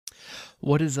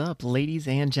What is up, ladies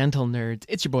and gentle nerds?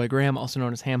 It's your boy Graham, also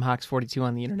known as HamHawks42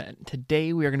 on the internet.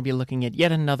 Today we are going to be looking at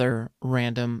yet another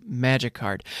random Magic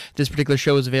card. This particular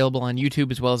show is available on YouTube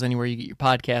as well as anywhere you get your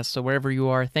podcasts, so wherever you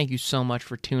are, thank you so much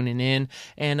for tuning in.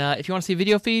 And if you want to see a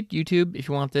video feed, YouTube. If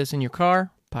you want this in your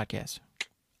car, podcast.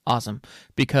 Awesome.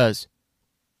 Because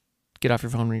get off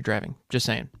your phone when you're driving. Just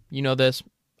saying. You know this.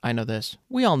 I know this.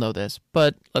 We all know this.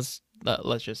 But let's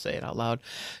just say it out loud.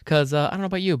 Because I don't know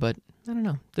about you, but I don't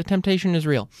know. The temptation is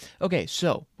real. Okay,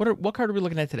 so what card are we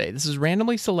looking at today? This is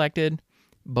randomly selected,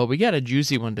 but we got a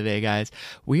juicy one today, guys.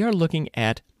 We are looking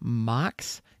at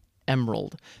Mox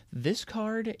Emerald. This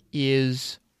card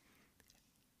is,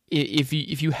 if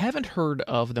you haven't heard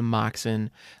of the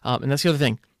Moxen, and that's the other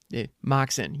thing,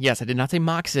 Moxen. Yes, I did not say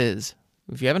Moxes.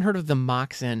 If you haven't heard of the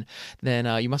Moxen,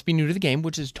 then you must be new to the game,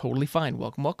 which is totally fine.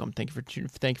 Welcome. Thank you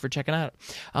for checking out.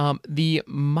 The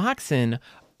Moxen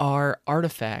are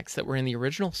artifacts that were in the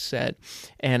original set,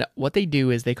 and what they do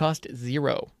is they cost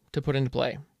 0 to put into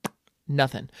play.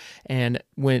 Nothing. And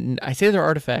when I say they're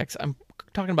artifacts, I'm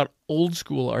talking about old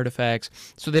school artifacts,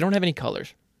 so they don't have any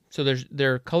colors. So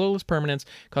they're colorless permanents,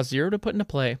 cost 0 to put into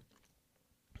play,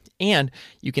 and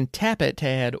you can tap it to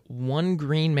add 1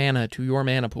 green mana to your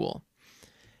mana pool.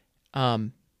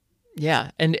 Yeah,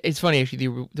 and it's funny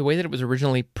actually, the way that it was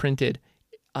originally printed,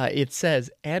 it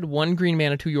says, add 1 green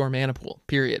mana to your mana pool,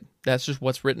 period. That's just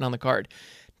what's written on the card.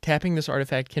 Tapping this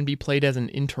artifact can be played as an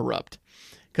interrupt,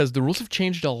 because the rules have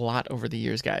changed a lot over the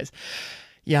years, guys.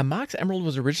 Yeah, Mox Emerald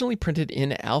was originally printed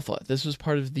in Alpha. This was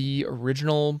part of the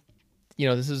original,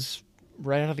 this is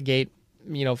right out of the gate,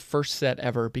 first set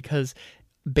ever, because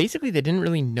basically they didn't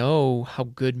really know how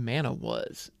good mana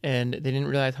was, and they didn't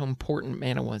realize how important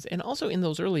mana was. And also in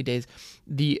those early days,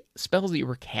 the spells that you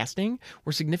were casting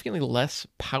were significantly less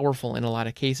powerful in a lot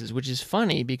of cases, which is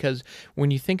funny because when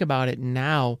you think about it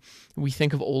now, we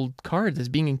think of old cards as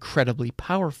being incredibly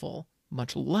powerful,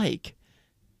 much like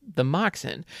the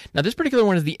Moxen. Now this particular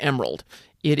one is the Emerald.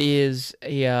 It is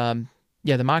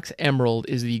the Mox Emerald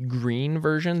is the green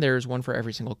version. There's one for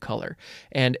every single color.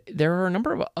 And there are a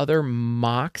number of other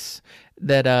Mox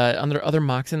that other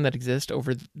Moxen that exist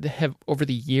over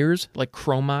the years, like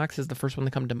Chromox is the first one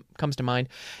that comes to mind.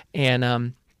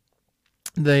 And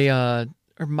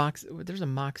or Mox, there's a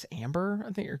Mox Amber,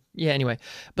 I think. Anyway.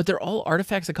 But they're all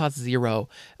artifacts that cost 0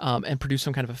 and produce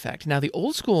some kind of effect. Now, the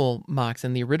old school Mox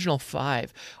and the original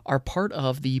 5 are part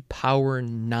of the Power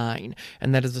 9.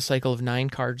 And that is the cycle of 9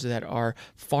 cards that are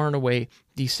far and away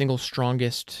the single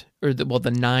strongest,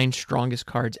 the 9 strongest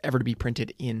cards ever to be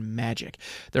printed in Magic.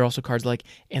 There are also cards like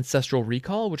Ancestral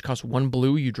Recall, which costs 1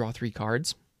 blue, you draw 3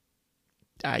 cards.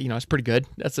 It's pretty good.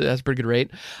 That's a pretty good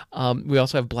rate. We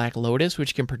also have Black Lotus,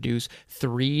 which can produce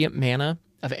 3 mana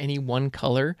of any one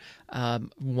color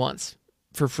once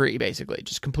for free, basically.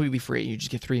 Just completely free. You just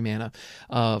get 3 mana.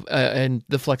 And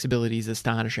the flexibility is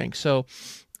astonishing. So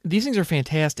these things are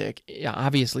fantastic. Yeah,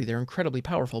 obviously, they're incredibly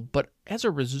powerful. But as a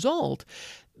result,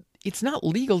 it's not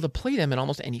legal to play them in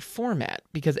almost any format,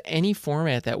 because any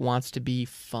format that wants to be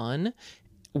fun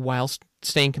whilst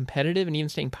staying competitive and even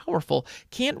staying powerful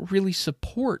can't really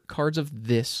support cards of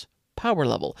this power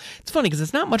level. It's funny because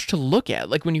it's not much to look at.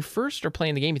 Like when you first are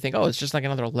playing the game, you think, oh, it's just like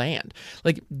another land.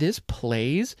 Like this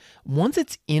plays, once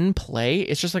it's in play,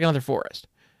 it's just like another forest.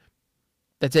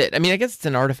 That's it. I mean, I guess it's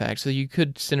an artifact, so you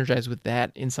could synergize with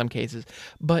that in some cases,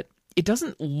 but it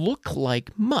doesn't look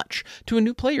like much to a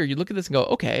new player. You look at this and go,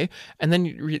 okay, and then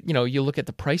you look at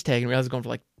the price tag and realize it's going for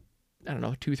like, I don't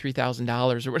know,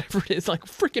 $2,000-$3,000 or whatever it is. Like,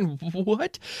 freaking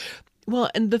what?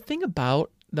 Well, and the thing about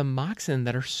the Moxen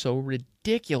that are so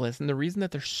ridiculous, and the reason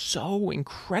that they're so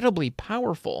incredibly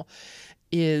powerful,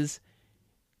 is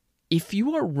if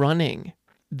you are running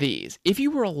these, if you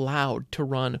were allowed to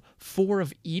run 4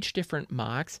 of each different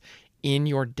Mox in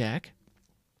your deck,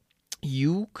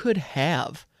 you could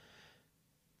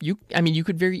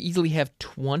very easily have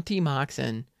 20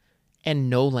 Moxen and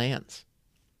no lands.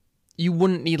 You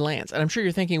wouldn't need lands. And I'm sure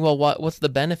you're thinking, well, what's the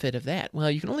benefit of that? Well,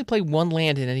 you can only play 1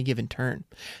 land in any given turn.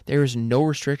 There is no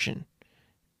restriction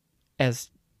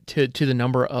as to the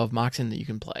number of Moxen that you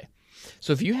can play.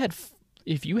 So if you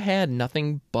had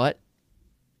nothing but,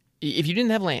 if you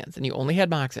didn't have lands and you only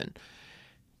had Moxen,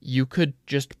 you could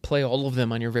just play all of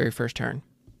them on your very first turn.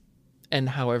 And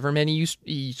however many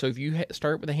so if you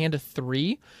start with a hand of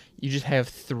 3, you just have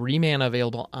 3 mana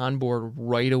available on board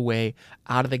right away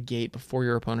out of the gate before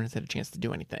your opponent has had a chance to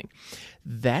do anything.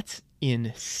 That's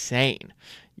insane.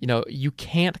 You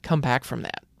can't come back from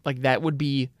that. Like, that would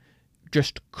be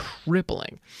just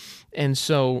crippling. And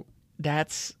so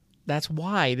that's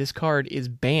why this card is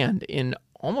banned in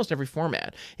almost every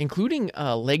format, including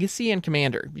Legacy and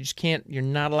Commander. You just can't. You're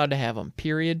not allowed to have them.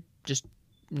 Period. Just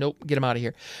nope. Get them out of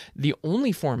here. The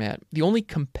only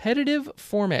competitive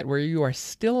format where you are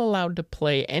still allowed to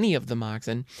play any of the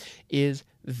Moxen is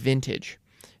Vintage.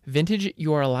 Vintage,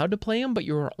 you are allowed to play them, but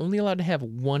you are only allowed to have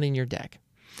one in your deck.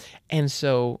 And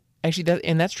so, actually,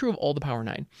 that's true of all the Power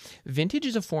 9. Vintage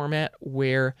is a format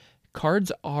where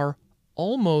cards are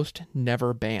almost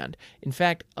never banned. In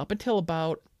fact, up until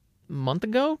about a month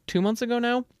ago, 2 months ago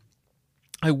now,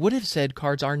 I would have said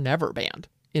cards are never banned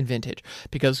in Vintage,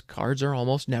 because cards are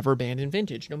almost never banned in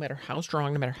Vintage. No matter how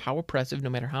strong, no matter how oppressive, no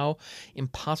matter how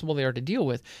impossible they are to deal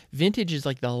with, Vintage is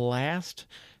like the last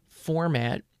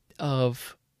format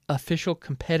of official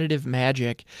competitive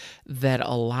Magic that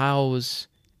allows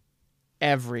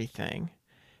everything,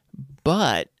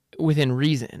 but within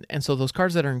reason. And so those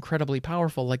cards that are incredibly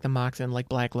powerful, like the Moxen, like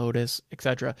Black Lotus,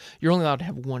 etc., you're only allowed to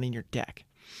have one in your deck.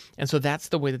 And so that's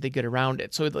the way that they get around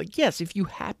it. So, like, yes, if you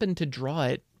happen to draw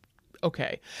it,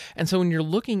 okay. And so when you're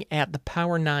looking at the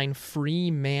Power 9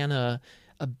 free mana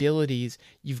abilities,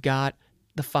 you've got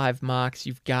the 5 Mox,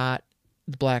 you've got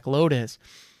the Black Lotus.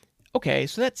 Okay,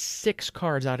 so that's 6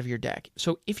 cards out of your deck.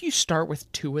 So if you start with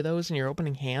 2 of those in your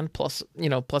opening hand, plus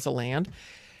a land,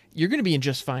 you're going to be in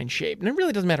just fine shape. And it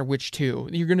really doesn't matter which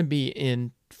 2. You're going to be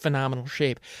in phenomenal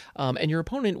shape. And your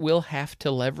opponent will have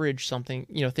to leverage something,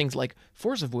 things like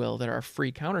Force of Will that are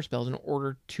free counterspells in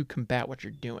order to combat what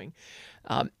you're doing.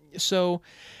 So,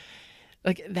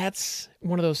 like, that's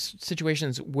one of those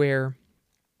situations where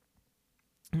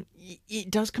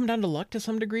it does come down to luck to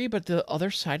some degree, but the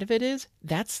other side of it is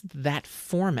that's that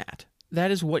format. That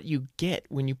is what you get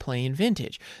when you play in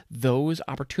Vintage. Those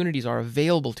opportunities are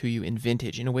available to you in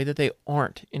Vintage in a way that they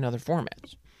aren't in other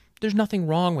formats. There's nothing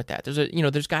wrong with that.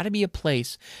 There's got to be a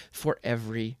place for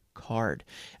every card.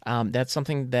 That's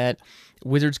something that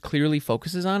Wizards clearly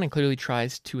focuses on and clearly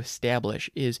tries to establish.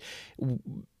 Is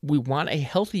we want a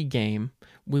healthy game.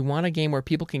 We want a game where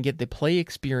people can get the play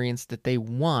experience that they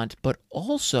want, but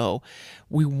also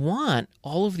we want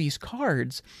all of these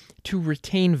cards to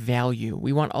retain value.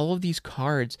 We want all of these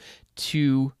cards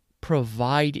to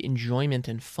provide enjoyment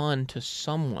and fun to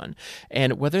someone.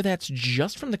 And whether that's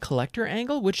just from the collector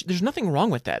angle, which there's nothing wrong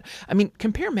with that. I mean,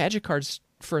 compare Magic cards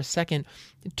for a second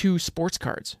to sports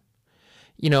cards.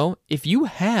 If you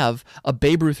have a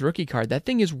Babe Ruth rookie card, that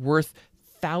thing is worth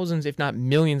thousands, if not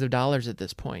millions of dollars at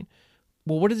this point.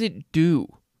 Well, what does it do?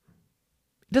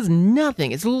 It does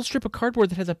nothing. It's a little strip of cardboard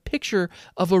that has a picture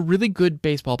of a really good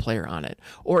baseball player on it,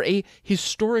 or a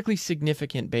historically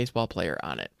significant baseball player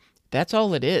on it. That's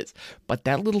all it is. But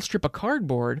that little strip of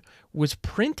cardboard was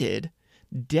printed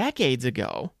decades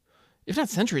ago, if not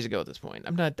centuries ago at this point.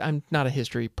 I'm not a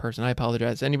history person. I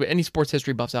apologize. Any sports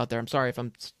history buffs out there, I'm sorry if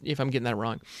I'm getting that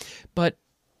wrong. But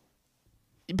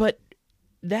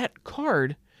that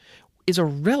card is a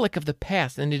relic of the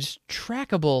past, and it's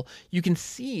trackable. You can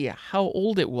see how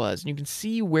old it was, and you can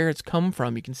see where it's come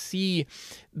from. You can see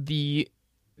this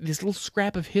little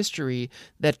scrap of history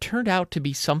that turned out to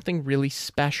be something really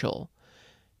special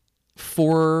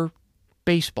for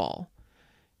baseball.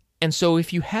 And so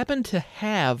if you happen to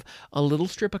have a little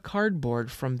strip of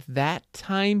cardboard from that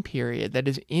time period that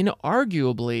is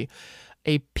inarguably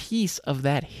a piece of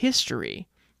that history,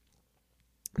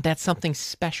 that's something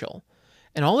special.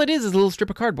 And all it is a little strip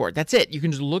of cardboard. That's it. You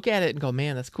can just look at it and go,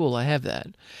 man, that's cool. I have that.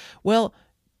 Well,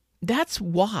 that's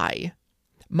why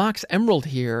Mox Emerald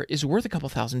here is worth a couple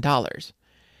 $1,000s.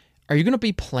 Are you going to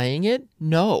be playing it?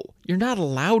 No, you're not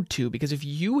allowed to, because if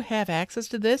you have access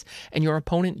to this and your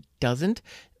opponent doesn't,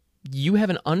 you have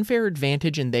an unfair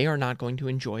advantage and they are not going to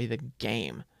enjoy the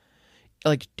game.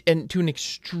 And to an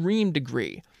extreme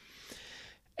degree.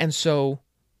 And so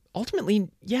ultimately,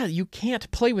 yeah, you can't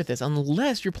play with this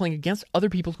unless you're playing against other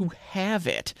people who have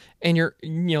it and you're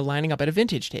lining up at a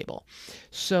Vintage table.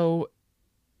 So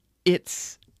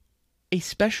it's a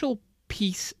special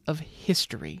piece of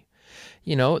history.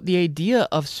 The idea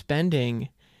of spending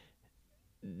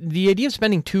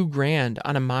 $2,000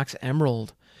 on a Mox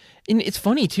Emerald. And it's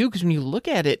funny too, because when you look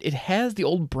at it, it has the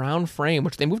old brown frame,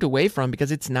 which they moved away from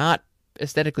because it's not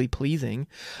aesthetically pleasing.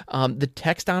 The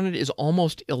text on it is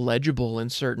almost illegible in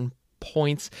certain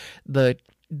points. The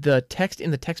text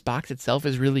in the text box itself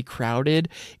is really crowded.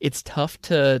 It's tough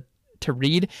to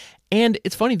read. And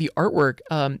it's funny, the artwork,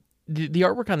 the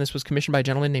artwork on this was commissioned by a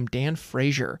gentleman named Dan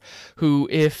Frazier, who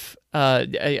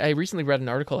I recently read an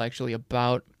article actually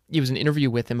about, it was an interview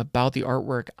with him about the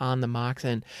artwork on the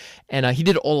Moxen, and he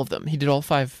did all of them. He did all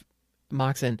 5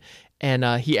 Moxen, and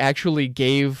he actually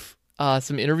gave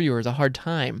some interviewers a hard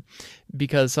time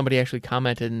because somebody actually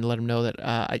commented and let him know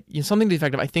that something to the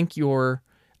effect of, I think your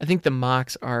I think the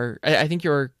Mox are, I think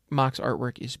your Mox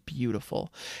artwork is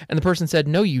beautiful. And the person said,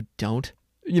 no, you don't.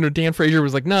 Dan Frazier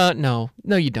was like, no,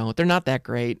 you don't. They're not that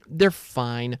great. They're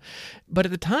fine. But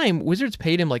at the time, Wizards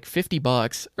paid him like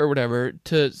 $50 or whatever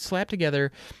to slap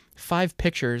together 5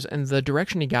 pictures. And the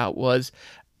direction he got was,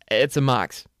 it's a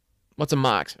Mox. What's a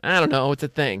Mox? I don't know. It's a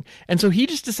thing. And so he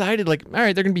just decided, like, all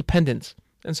right, they're going to be pendants.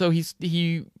 And so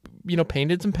he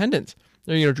painted some pendants.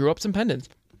 Drew up some pendants.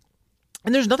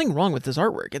 And there's nothing wrong with this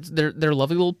artwork. They're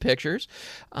lovely little pictures.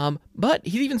 But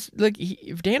he's even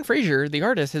Dan Frazier, the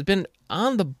artist, has been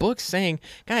on the books saying,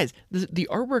 guys, the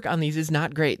artwork on these is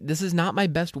not great. This is not my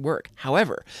best work.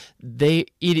 However, they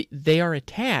are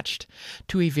attached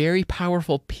to a very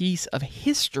powerful piece of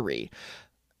history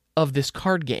of this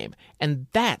card game, and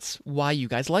that's why you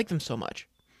guys like them so much.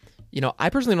 I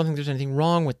personally don't think there's anything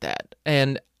wrong with that,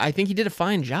 and I think he did a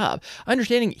fine job.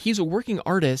 Understanding he's a working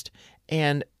artist,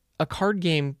 and a card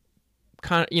game,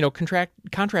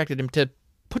 contracted him to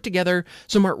put together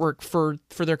some artwork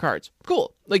for their cards.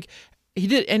 Cool, he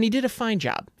did a fine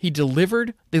job. He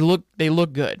delivered. They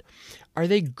look good. Are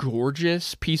they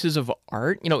gorgeous pieces of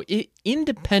art?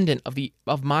 Independent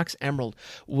of Mox Emerald,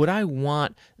 would I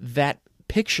want that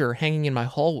picture hanging in my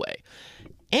hallway?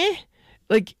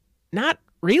 Not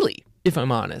really, if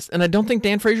I'm honest. And I don't think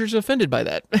Dan Frazier's offended by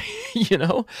that,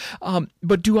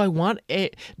 But do I want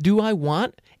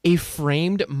a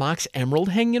framed Mox Emerald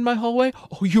hanging in my hallway?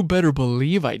 Oh, you better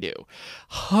believe I do.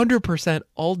 100%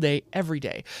 all day, every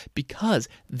day. Because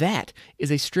that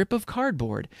is a strip of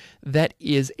cardboard that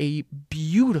is a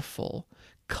beautiful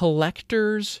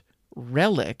collector's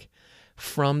relic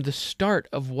from the start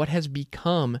of what has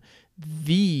become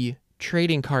the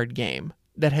trading card game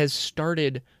that has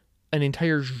started an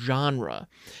entire genre.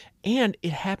 And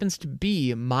it happens to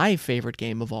be my favorite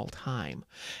game of all time.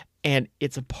 And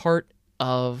it's a part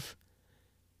of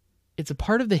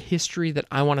the history that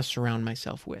I want to surround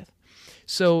myself with.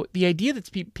 So the idea that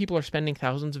people are spending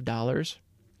thousands of dollars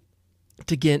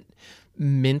to get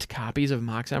mint copies of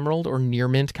Mox Emerald, or near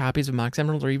mint copies of Mox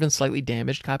Emerald, or even slightly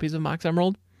damaged copies of Mox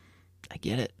Emerald, I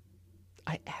get it.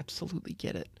 I absolutely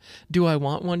get it. Do I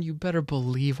want one? You better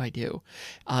believe I do.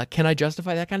 Can I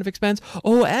justify that kind of expense?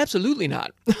 Oh, absolutely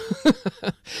not.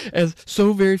 As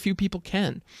so very few people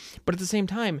can. But at the same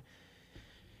time,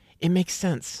 it makes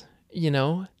sense.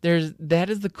 That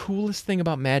is the coolest thing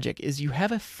about Magic, is you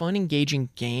have a fun, engaging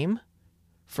game,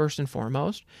 first and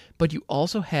foremost, but you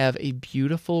also have a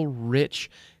beautiful, rich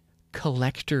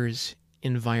collector's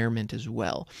environment as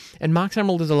well. And Mox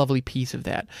Emerald is a lovely piece of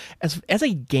that. As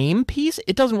a game piece,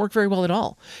 it doesn't work very well at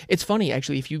all. It's funny,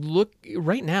 actually, if you look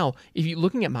right now, if you're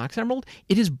looking at Mox Emerald,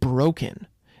 it is broken.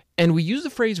 And we use the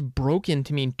phrase broken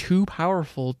to mean too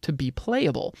powerful to be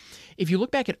playable. If you look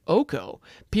back at Oko,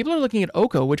 people are looking at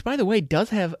Oko, which, by the way, does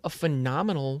have a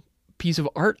phenomenal piece of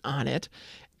art on it,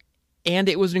 and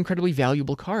it was an incredibly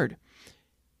valuable card.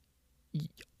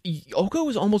 Oko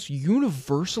is almost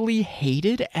universally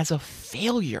hated as a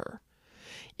failure.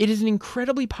 It is an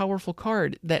incredibly powerful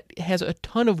card that has a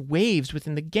ton of waves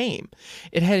within the game.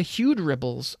 It had huge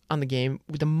ripples on the game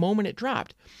the moment it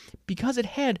dropped, because it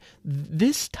had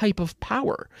this type of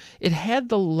power. It had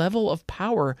the level of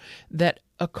power that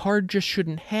a card just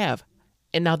shouldn't have.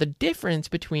 And now the difference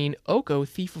between Oko,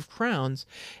 Thief of Crowns,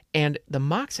 and the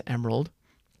Mox Emerald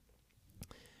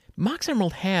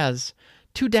has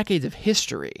 2 decades of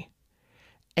history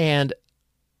and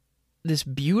this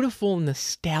beautiful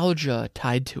nostalgia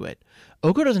tied to it.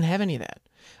 Oko doesn't have any of that.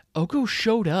 Oko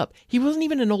showed up. He wasn't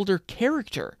even an older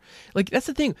character. That's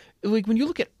the thing. When you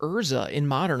look at Urza in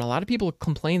Modern, a lot of people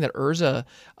complain that Urza,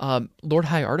 Lord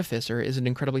High Artificer, is an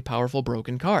incredibly powerful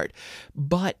broken card.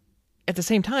 But at the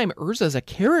same time, Urza is a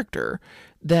character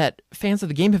that fans of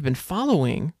the game have been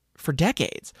following for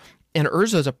decades. And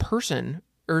Urza is a person.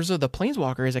 Urza the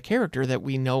Planeswalker is a character that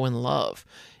we know and love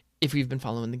if we've been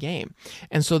following the game.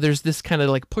 And so there's this kind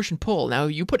of push and pull. Now,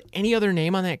 you put any other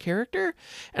name on that character,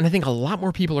 and I think a lot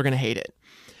more people are going to hate it.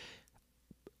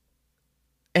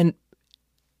 And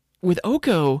with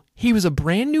Oko, he was a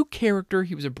brand new character.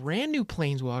 He was a brand new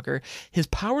Planeswalker. His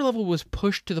power level was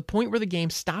pushed to the point where the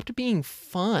game stopped being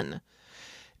fun.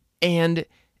 And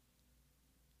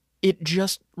it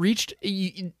just reached...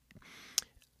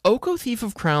 Oko Thief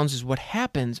of Crowns is what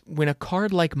happens when a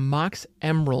card like Mox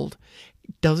Emerald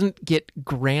doesn't get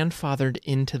grandfathered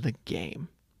into the game.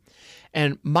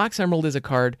 And Mox Emerald is a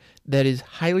card that is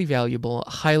highly valuable,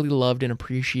 highly loved and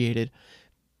appreciated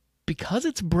because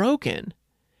it's broken.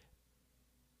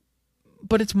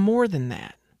 But it's more than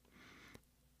that.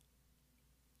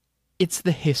 It's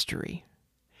the history.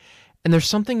 And there's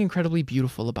something incredibly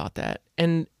beautiful about that.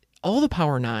 And all the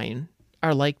Power 9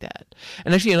 are like that.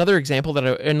 And actually,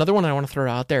 another one I want to throw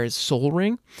out there is Sol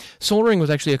Ring. Sol Ring was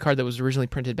actually a card that was originally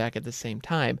printed back at the same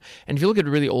time. And if you look at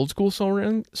really old school Sol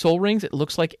Rings, it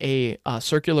looks like a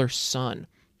circular sun.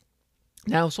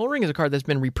 Now, Sol Ring is a card that's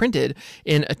been reprinted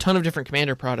in a ton of different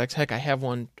Commander products. Heck, I have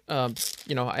one. I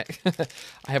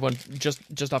have one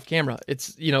just off camera.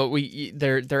 It's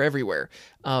they're everywhere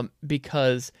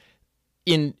because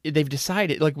they've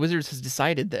decided, like Wizards has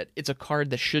decided, that it's a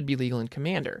card that should be legal in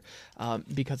Commander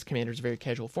because Commander is a very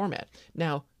casual format.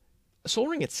 Now, Sol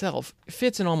Ring itself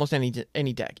fits in almost any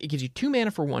deck. It gives you 2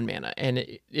 mana for 1 mana, and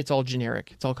it's all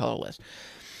generic. It's all colorless.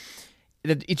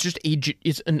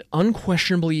 It's an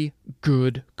unquestionably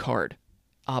good card.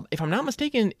 If I'm not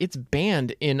mistaken, it's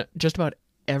banned in just about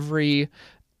every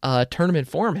tournament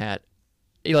format,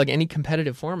 like any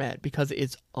competitive format, because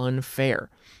it's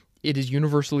unfair. It is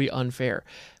universally unfair.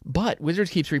 But Wizards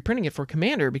keeps reprinting it for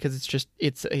Commander because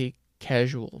it's a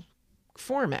casual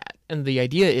format, and the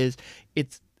idea is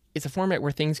it's a format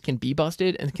where things can be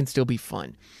busted and can still be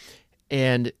fun.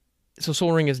 And so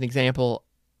Sol Ring is an example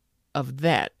of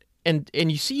that. And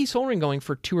you see Sol Ring going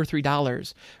for $2 or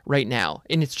 $3 right now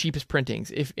in its cheapest printings,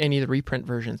 if any of the reprint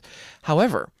versions.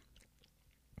 However,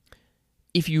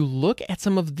 if you look at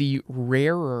some of the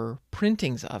rarer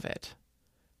printings of it,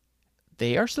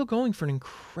 they are still going for an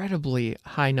incredibly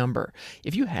high number.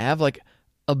 If you have like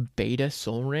a beta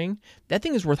Sol Ring, that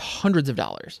thing is worth hundreds of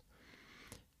dollars.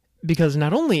 Because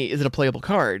not only is it a playable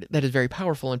card that is very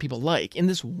powerful and people like in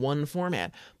this one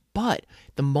format, but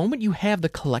the moment you have the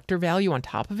collector value on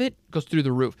top of it, it goes through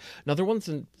the roof. Another one's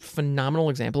a phenomenal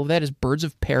example of that is Birds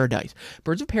of Paradise.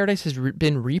 Birds of Paradise has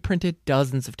been reprinted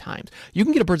dozens of times. You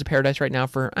can get a Birds of Paradise right now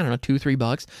for, I don't know,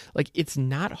 $2-3. Like, it's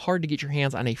not hard to get your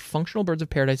hands on a functional Birds of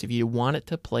Paradise if you want it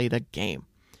to play the game.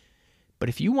 But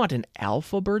if you want an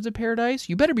alpha Birds of Paradise,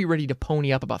 you better be ready to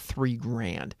pony up about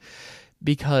 $3,000.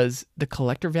 Because the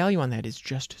collector value on that is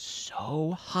just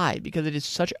so high, because it is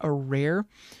such a rare,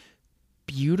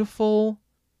 beautiful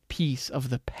piece of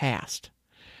the past.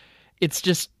 It's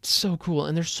just so cool.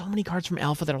 And there's so many cards from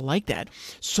Alpha that are like that.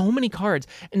 So many cards.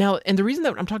 And the reason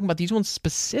that I'm talking about these ones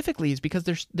specifically is because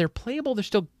they're playable, they're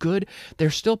still good, they're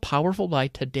still powerful by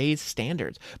today's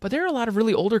standards. But there are a lot of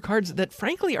really older cards that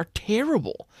frankly are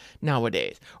terrible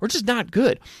nowadays, or just not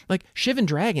good. Like Shivan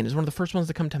Dragon is one of the first ones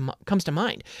that comes to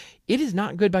mind. It is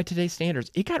not good by today's standards.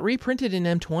 It got reprinted in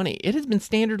M20. It has been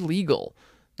standard legal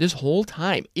this whole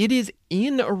time. It is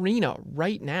in Arena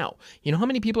right now. You know how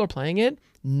many people are playing it?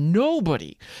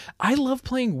 Nobody. I love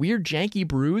playing weird janky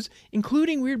brews,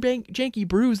 including weird janky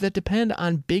brews that depend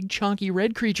on big chunky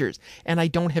red creatures, and I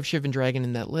don't have Shivan Dragon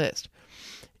in that list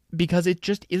because it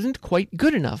just isn't quite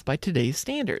good enough by today's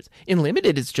standards. In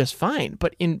Limited, it's just fine,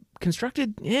 but in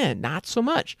Constructed, not so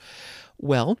much.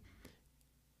 Well,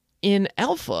 in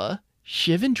Alpha,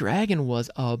 Shivan Dragon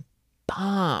was a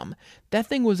bomb. That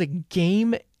thing was a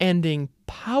game-ending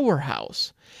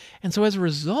powerhouse. And so as a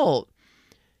result,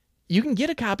 you can get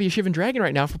a copy of Shivan Dragon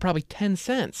right now for probably 10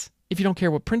 cents if you don't care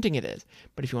what printing it is.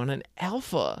 But if you want an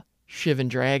alpha Shivan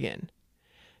Dragon,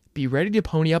 be ready to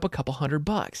pony up a couple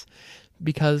 $100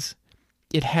 because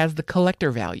it has the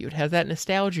collector value. It has that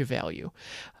nostalgia value.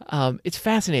 It's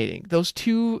fascinating. Those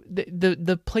two,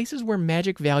 the places where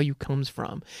magic value comes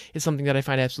from is something that I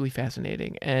find absolutely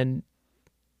fascinating. And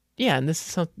yeah, and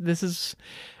this is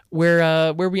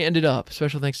where we ended up.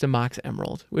 Special thanks to Mox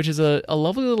Emerald, which is a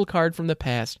lovely little card from the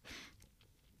past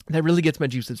that really gets my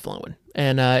juices flowing.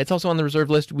 And it's also on the reserve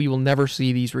list. We will never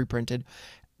see these reprinted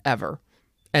ever,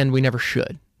 and we never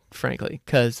should, frankly,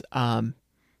 because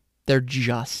they're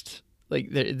just like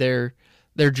they're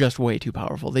just way too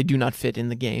powerful. They do not fit in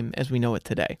the game as we know it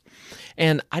today,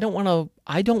 and I don't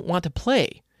want to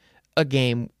play a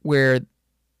game where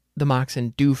the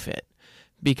Moxen do fit,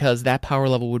 because that power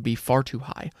level would be far too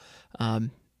high.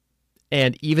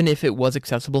 And even if it was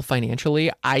accessible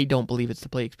financially, I don't believe it's the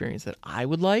play experience that I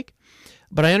would like.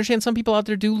 But I understand some people out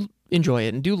there do enjoy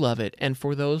it and do love it. And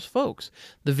for those folks,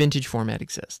 the vintage format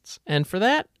exists. And for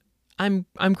that, I'm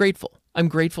grateful. I'm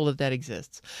grateful that that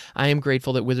exists. I am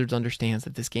grateful that Wizards understands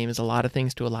that this game is a lot of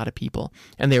things to a lot of people,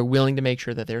 and they're willing to make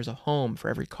sure that there's a home for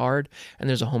every card and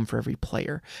there's a home for every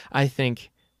player. I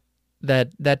think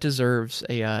that deserves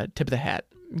a tip of the hat,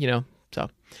 So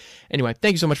anyway,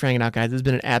 thank you so much for hanging out, guys. This has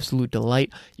been an absolute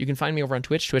delight. You can find me over on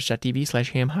Twitch,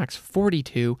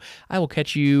 twitch.tv/hamhocks42. I will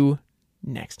catch you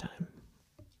next time.